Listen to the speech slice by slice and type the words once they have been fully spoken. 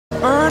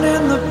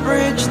burning the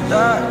bridge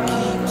that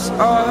keeps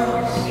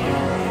us.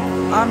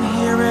 I'm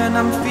here and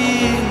I'm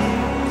feeling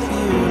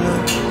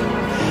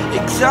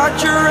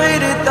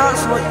exaggerated,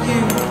 that's what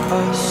you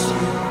assume.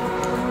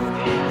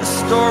 The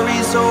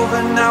story's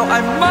over now,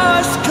 I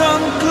must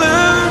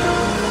conclude.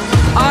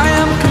 I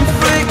am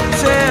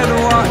conflicted,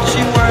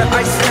 watching where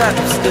I step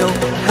still,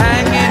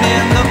 hanging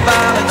in the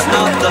balance.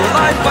 Not the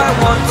life I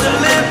want to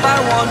live, I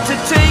want to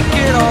take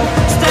it all.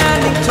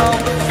 Standing tall,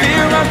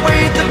 fear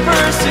outweighed the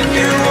person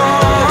you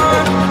are.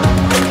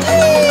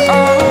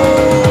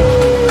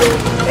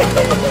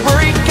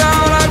 Break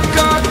out, I've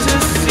got to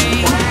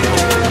see.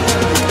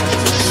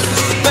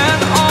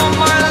 Spent all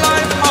my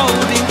life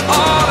holding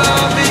all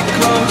of it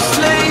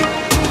closely.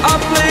 I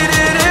played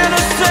it in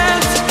a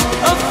sense,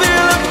 a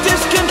feel of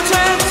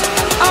discontent.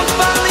 I'm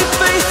finally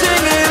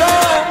facing it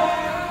all,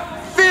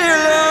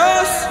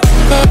 fearless.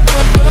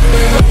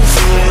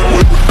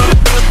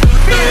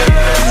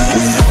 Fearless.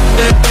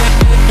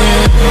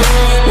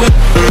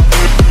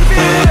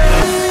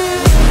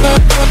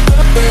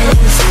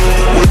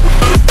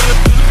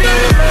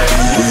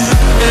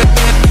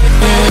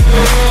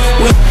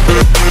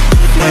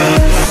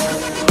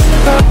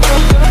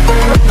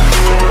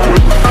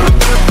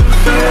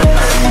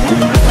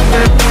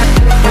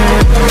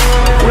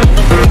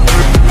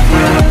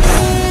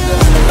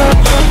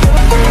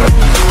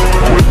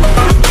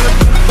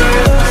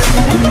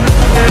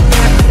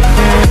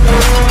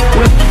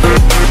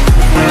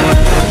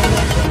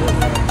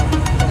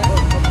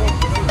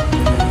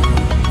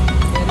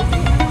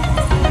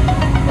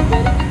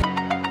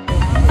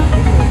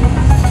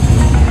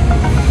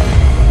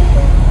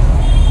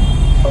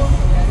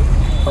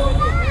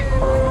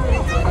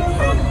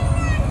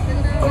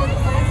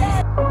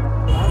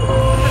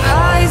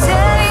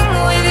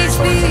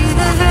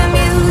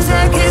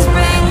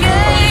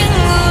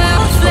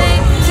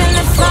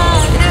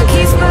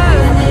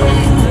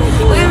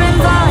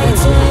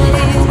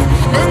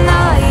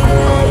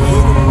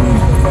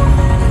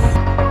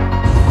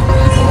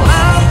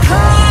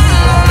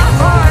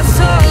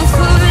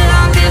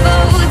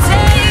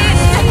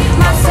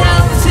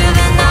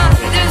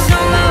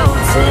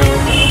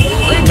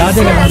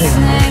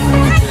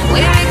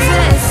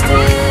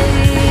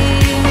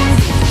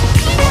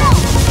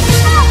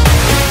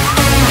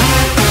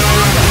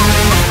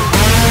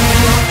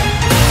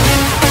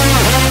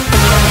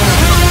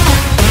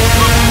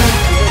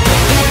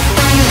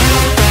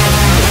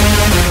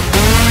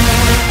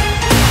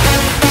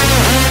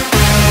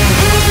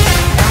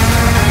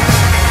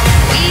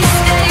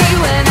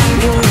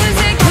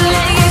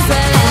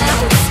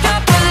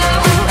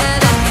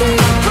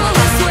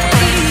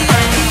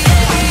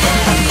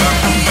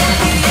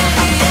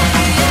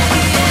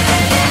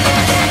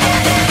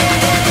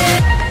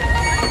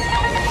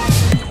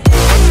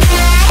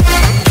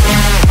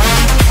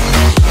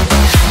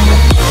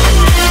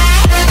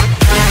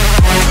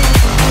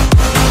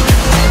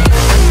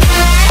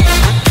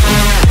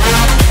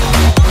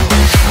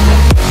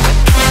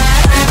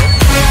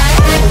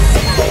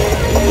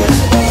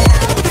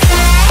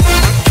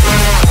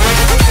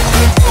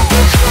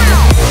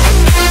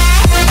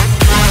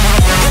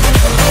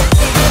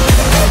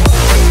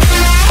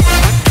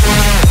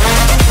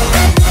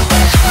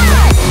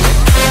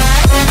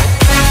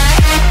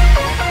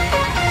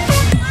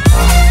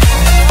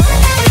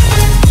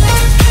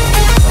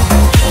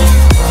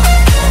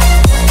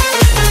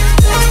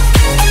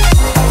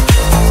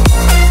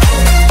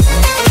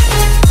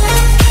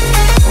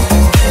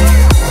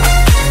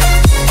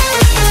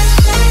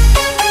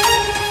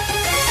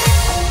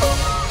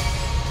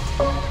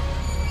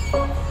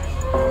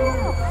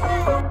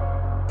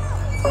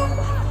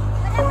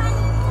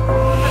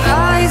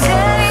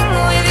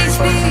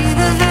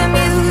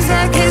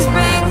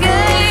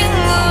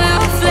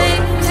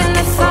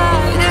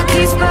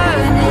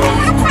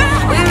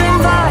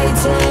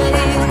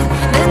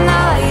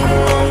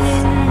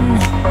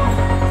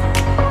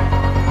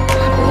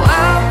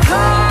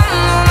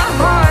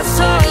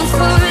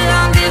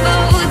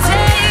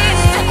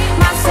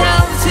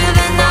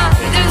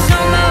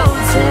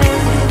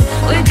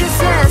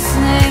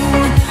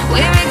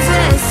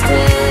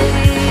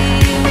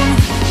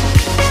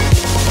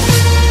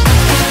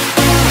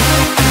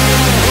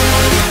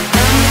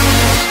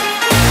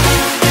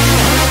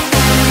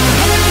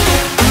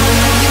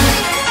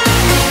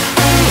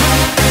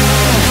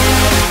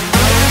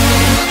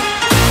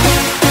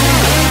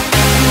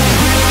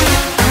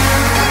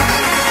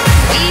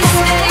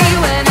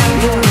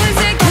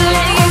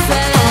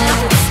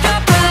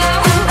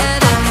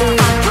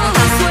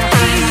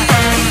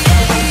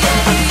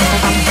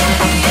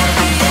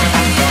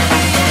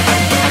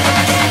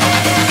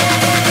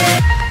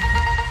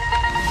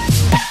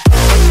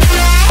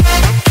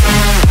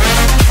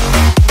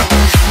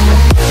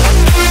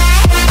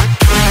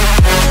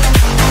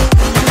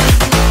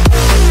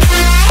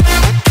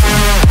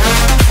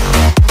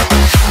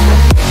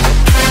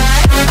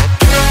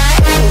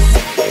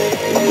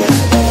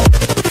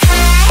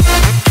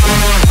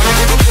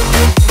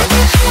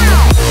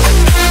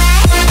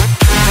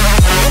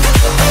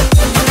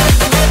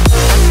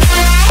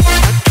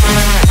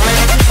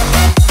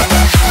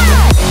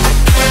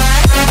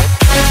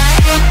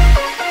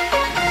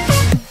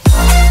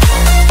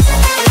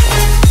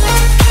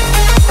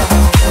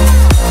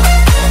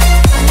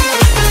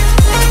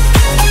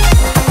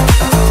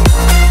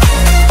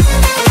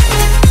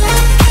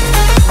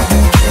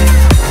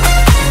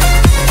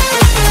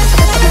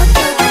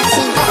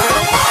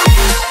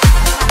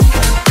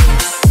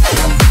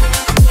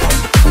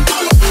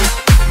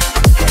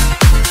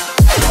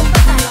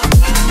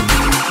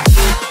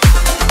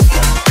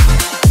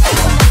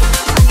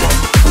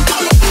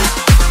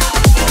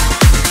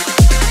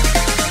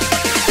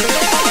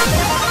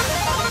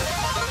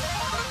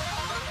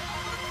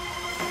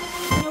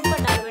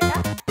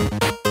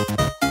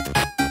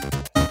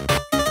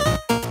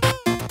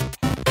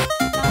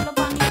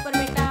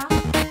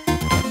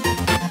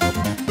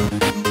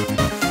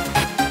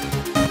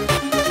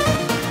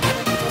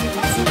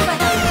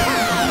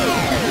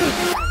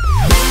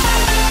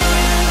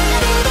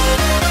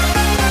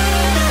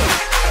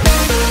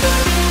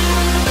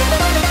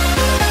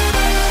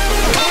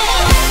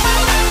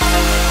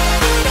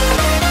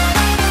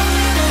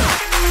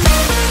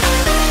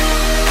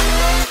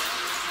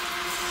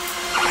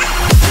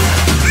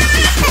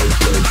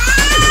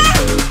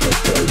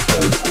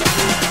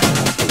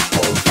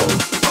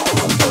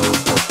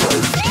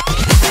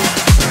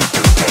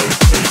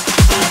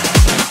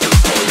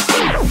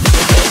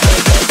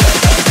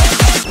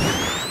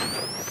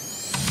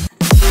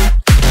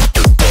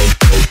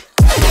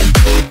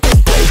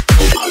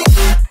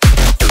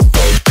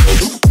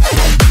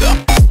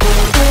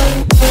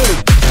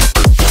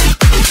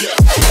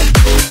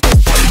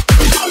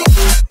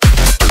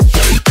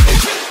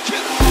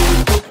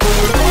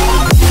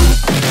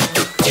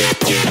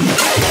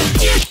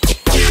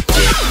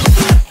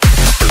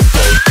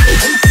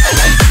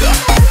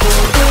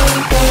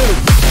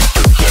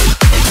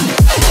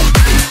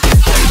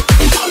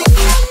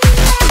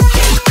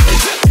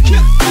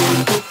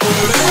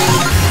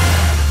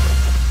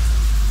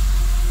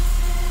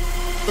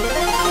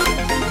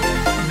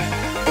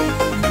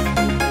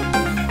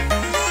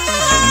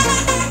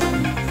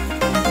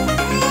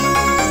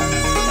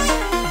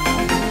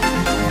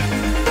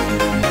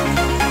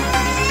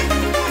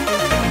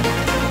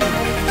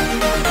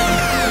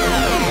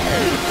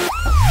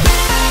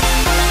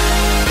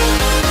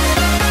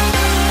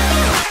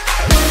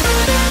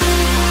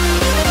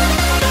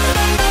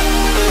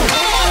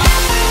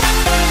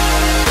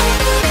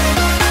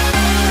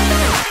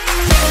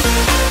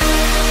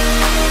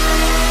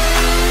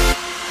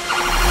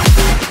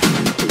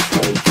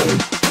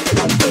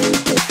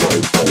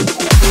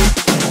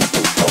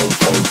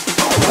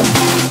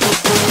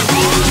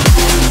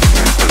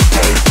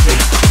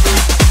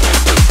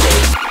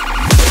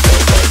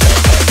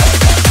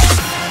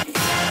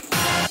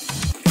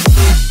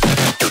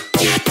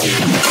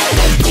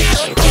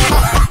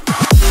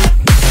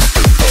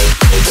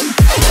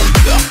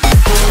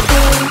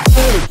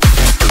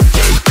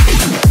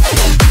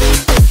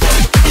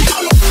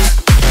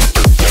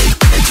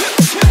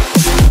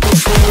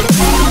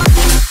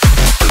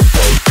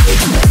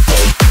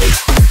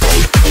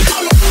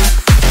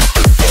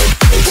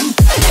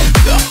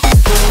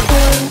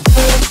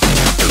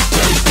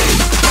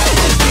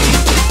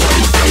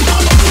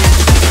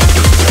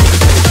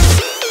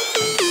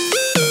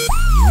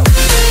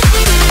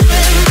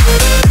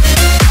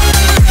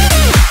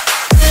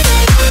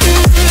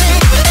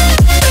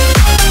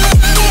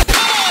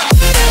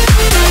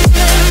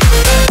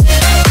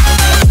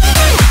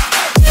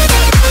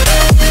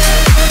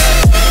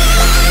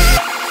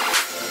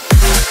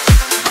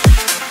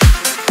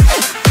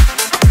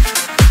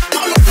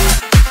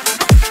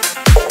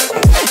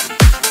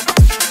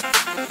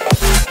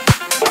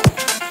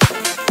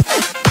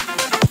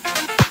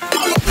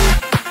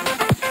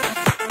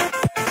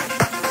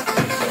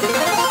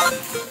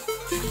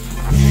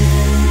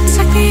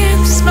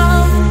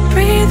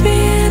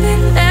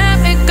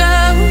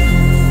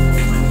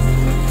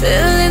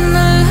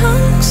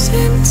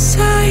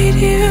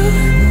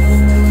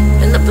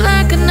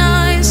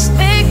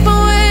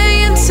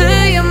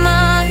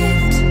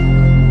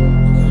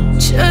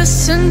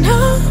 just to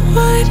know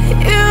what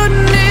you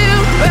knew.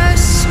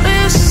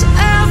 Restless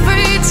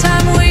every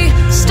time we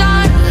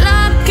start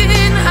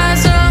locking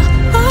eyes.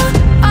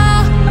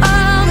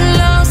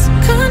 Lost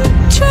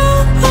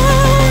control.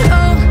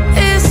 Oh,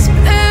 it's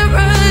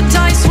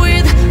paradise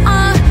with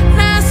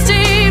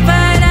honesty,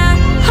 but I'm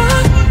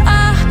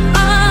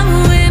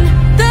in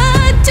the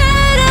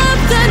dead of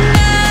the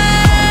night.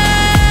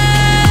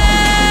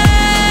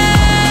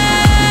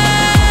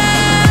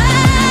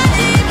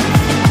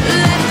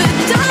 Let the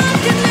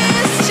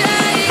darkness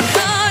take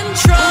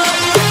control.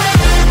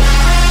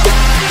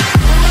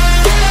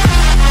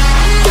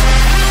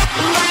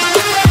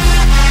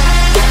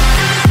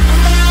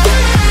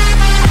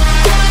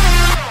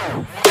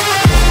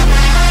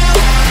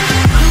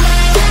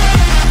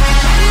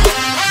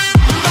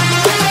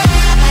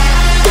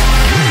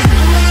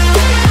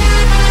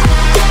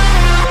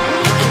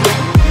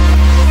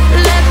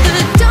 Let the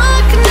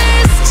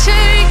darkness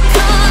take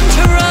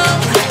control.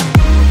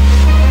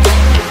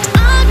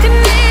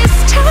 Darkness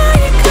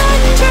take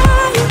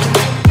control.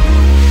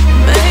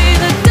 May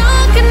the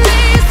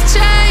darkness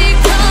take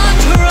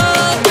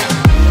control.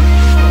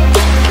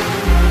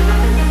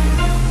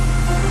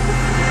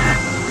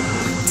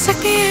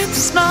 Take me in the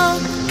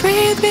smoke,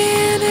 breathe me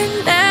in and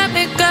let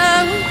me go.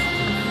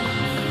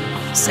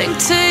 Sink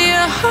to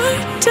your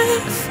heart to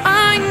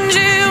find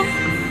you.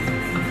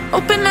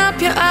 Open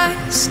up your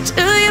eyes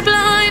till you're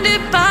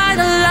blinded by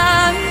the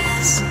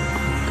lies,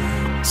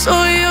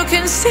 so you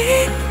can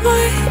see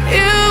what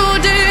you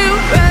do.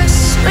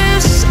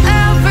 Restless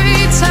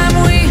every time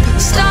we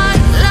start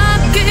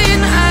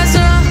locking eyes.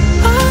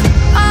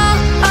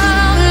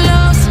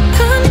 Lost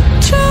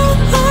control.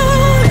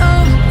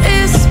 Oh,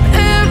 it's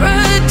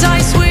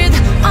paradise with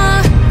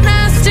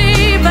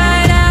honesty,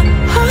 but I'm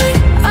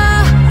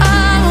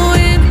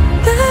in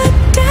the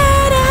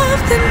dead of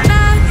the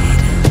night.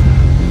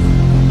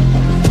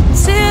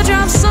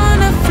 Teardrops on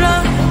the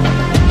floor.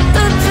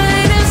 The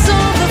pain is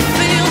over.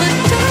 Feel the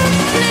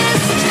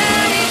darkness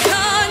take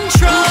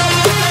control.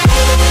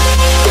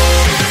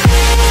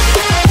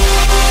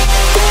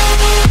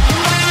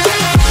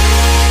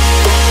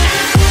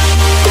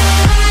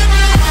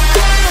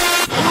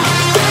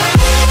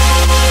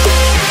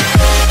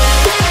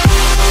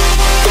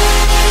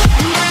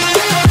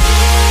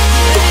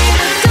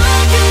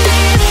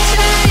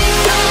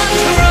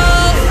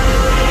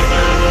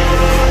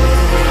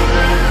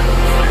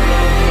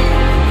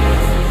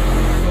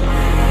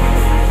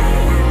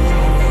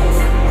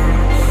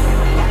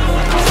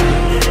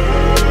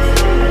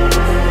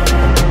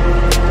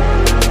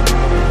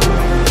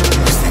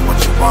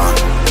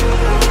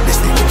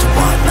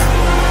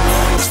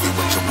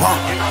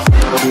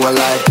 Who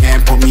alive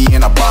can't put me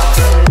in a box.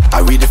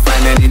 I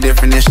redefine any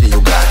definition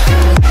you got.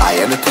 I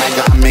am the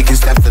tiger, I'm making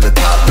steps to the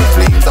top. The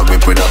flames, I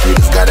whip it up, you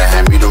just gotta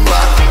hand me the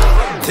rock.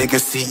 Take a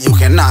seat, you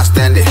cannot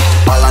stand it.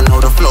 All I know,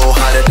 the flow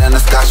harder than a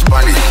Scotch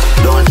bunny.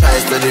 Don't try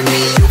study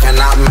me, you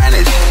cannot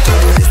manage.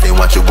 This ain't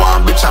what you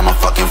want, bitch, I'm a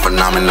fucking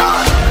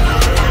phenomenon.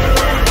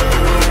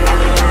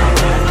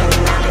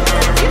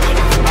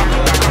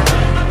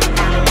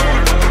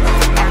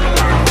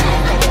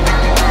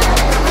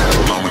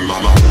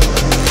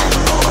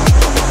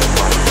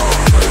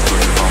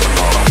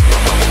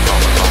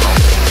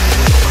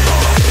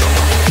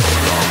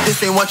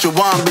 This ain't what you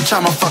want, bitch,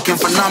 I'm a fucking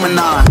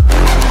phenomenon.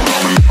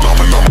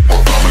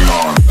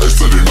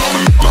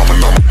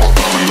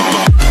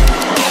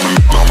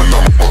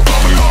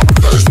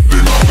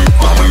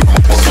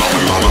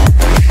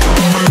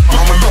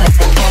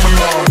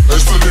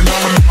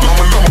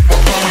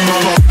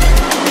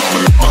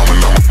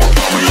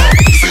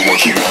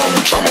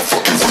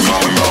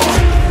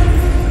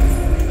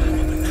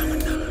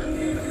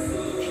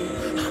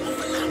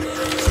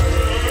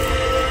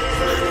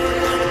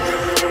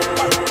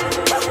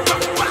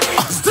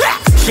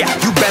 Yeah,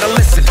 you better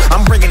listen.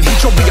 I'm bringing heat,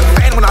 you'll be a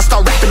fan when I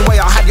start rapping. Way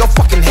I'll have your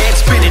fucking head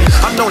spinning.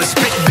 I'm known as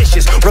spit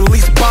vicious,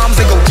 release bombs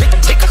and go tick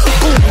tick.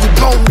 Boom, you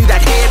blown me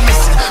that head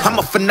missing. I'm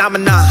a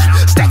phenomenon,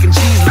 stacking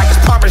cheese like it's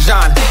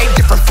Parmesan. 8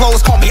 different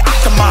flows, call me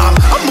Octomom.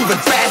 I'm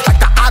moving fast like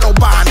the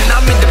Autobahn, and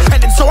I'm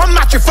independent, so I'm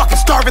not your fucking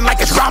starving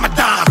like it's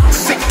Ramadan.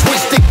 Sick,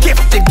 twisted,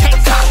 gifted,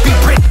 can't copy,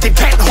 printed,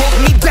 can't hold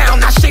me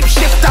down. I shape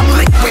shift, I'm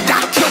liquid.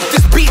 I killed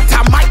this beat,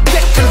 I might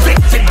get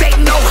convicted. They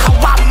know how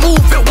I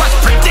move, it was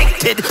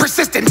predicted.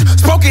 Persistent,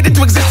 spoke it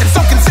into existence,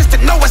 so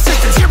consistent, no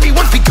assistance. Hear me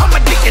once, become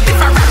addicted. If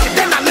I rap it,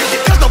 then I live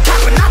it. There's no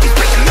cap when I be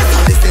spitting this.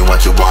 This ain't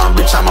what you want,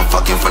 bitch, I'm a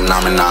fucking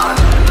phenomenon.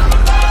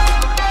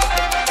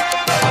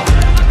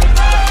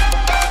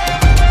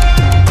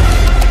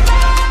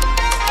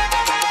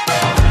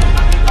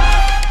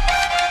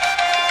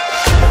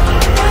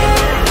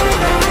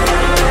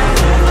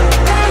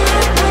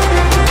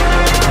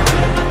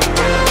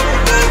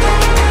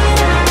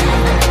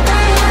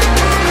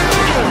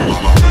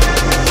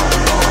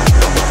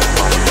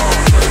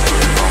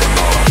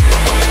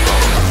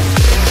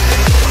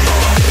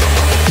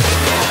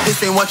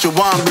 This ain't what you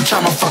want, bitch,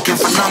 I'm a fucking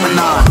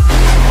phenomenon.